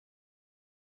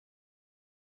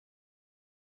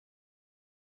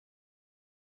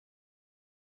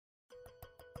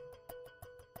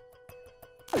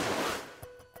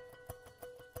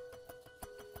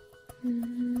Be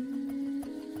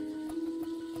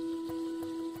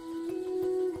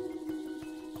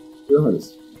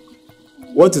honest.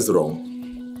 What is wrong?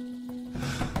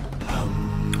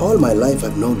 All my life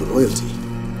I've known royalty.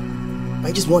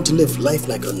 I just want to live life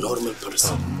like a normal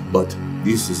person. But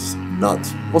this is not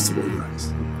possible,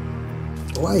 guys.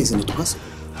 Why isn't it possible?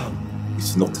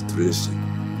 It's not a tradition.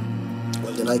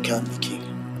 Well, then I can't be king.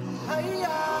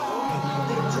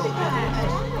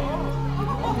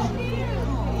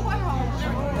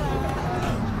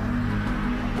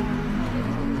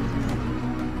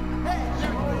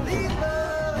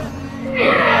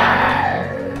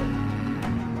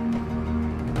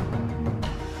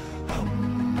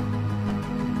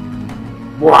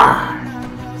 Why?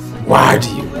 Why do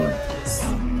you want this?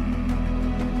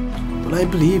 Well, I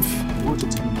believe in order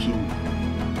to be king,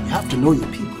 you have to know your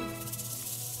people.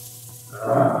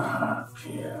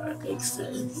 Yeah, that makes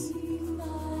sense.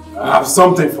 I have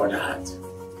something for that.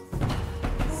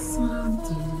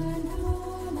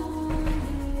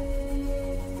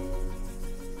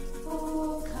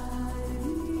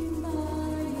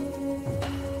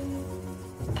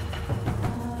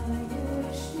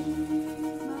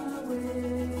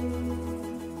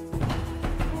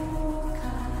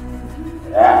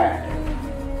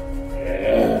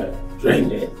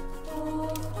 Drink it.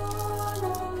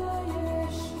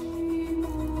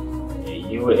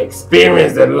 And you will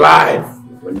experience the life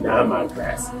of Nama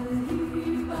class.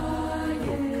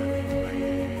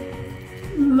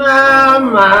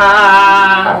 Nama!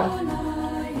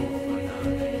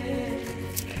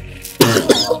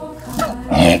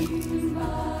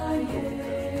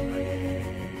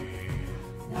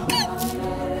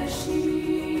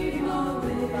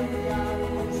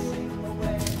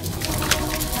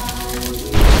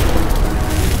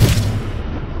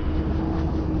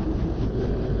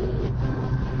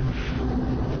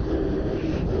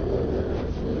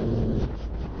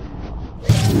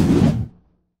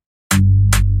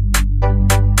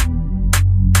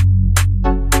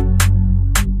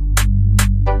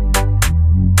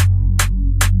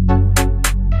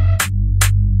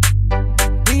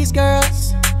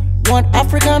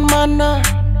 African manna,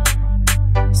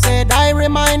 said I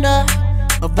reminder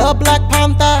of the Black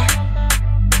Panther.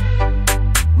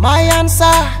 My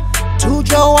answer to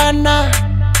Joanna,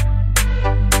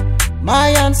 my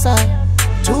answer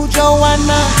to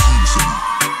Joanna.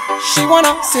 She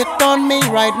wanna sit on me,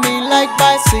 ride me like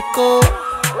bicycle.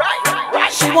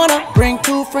 She wanna bring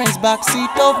two friends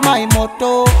backseat of my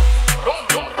moto.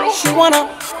 She wanna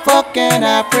fuck an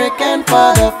African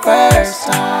for the first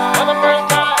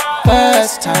time.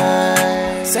 First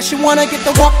time. Says she wanna get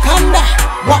the Wakonda,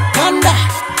 Wakonda.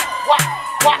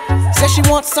 Says she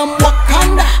wants some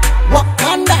Wakonda,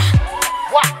 Wakonda.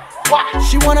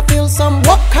 She wanna feel some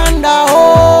Wakonda,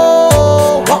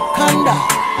 oh Wakonda.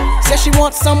 Says she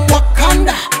wants some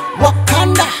Wakonda,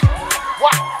 Wakonda.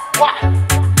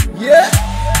 Yeah.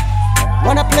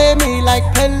 Wanna play me like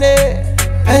Pele,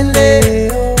 Pele,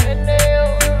 oh.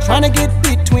 Tryna get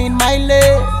between my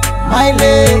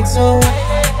legs, oh.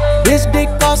 This dick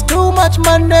costs too much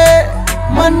money,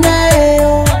 money,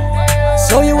 oh.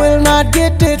 So you will not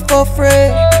get it for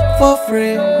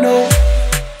free, no.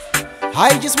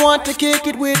 I just want to kick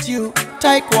it with you,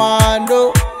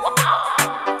 taekwondo.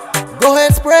 Go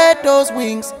ahead, spread those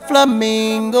wings,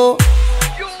 flamingo.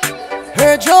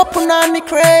 Heard your punani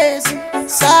crazy,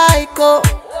 psycho.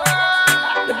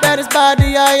 The baddest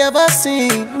body I ever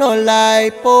seen, no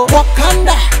lipo.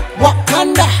 Wakonda,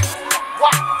 Wakonda.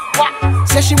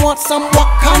 Says she wants some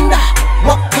Wakonda,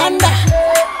 Wakonda.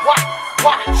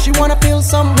 She wanna feel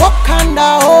some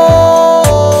Wakonda,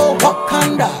 oh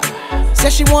Wakonda.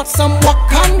 Says she wants some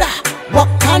Wakonda,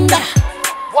 Wakonda.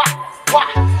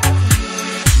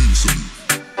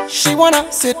 She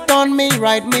wanna sit on me,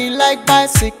 ride me like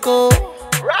bicycle.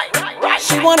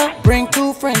 She wanna bring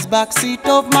two friends backseat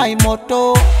of my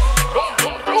moto.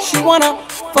 She wanna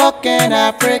fuck an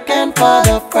African for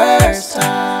the first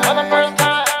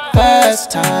time.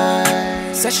 First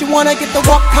time. Says she wanna get the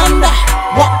Wakonda,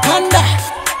 Wakonda.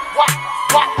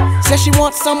 Says she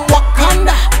wants some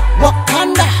Wakonda,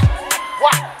 Wakonda.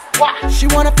 She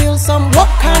wanna feel some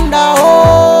Wakonda,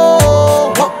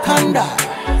 oh Wakonda.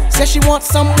 Says she wants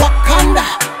some Wakonda,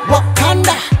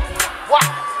 Wakonda.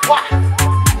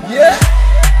 Yeah.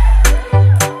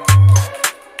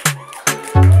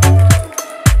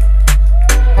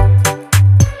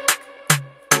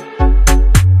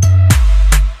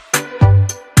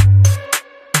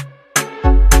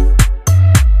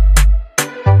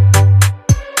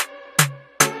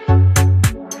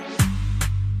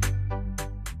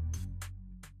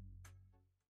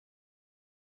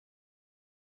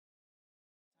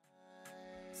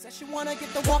 Says she wanna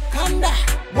get the Wakonda,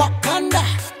 Wakonda.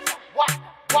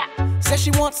 Says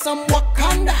she wants some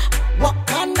Wakonda,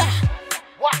 Wakonda.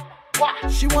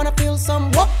 She wanna feel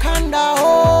some Wakonda,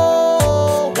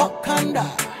 oh, Wakonda.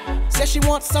 Says she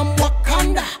wants some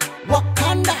Wakonda,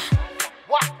 Wakonda.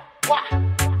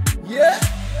 Yeah.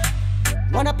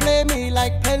 Wanna play me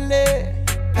like Pele,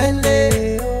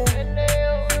 Pele, oh.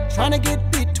 Tryna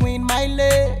get between my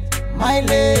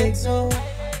legs, oh.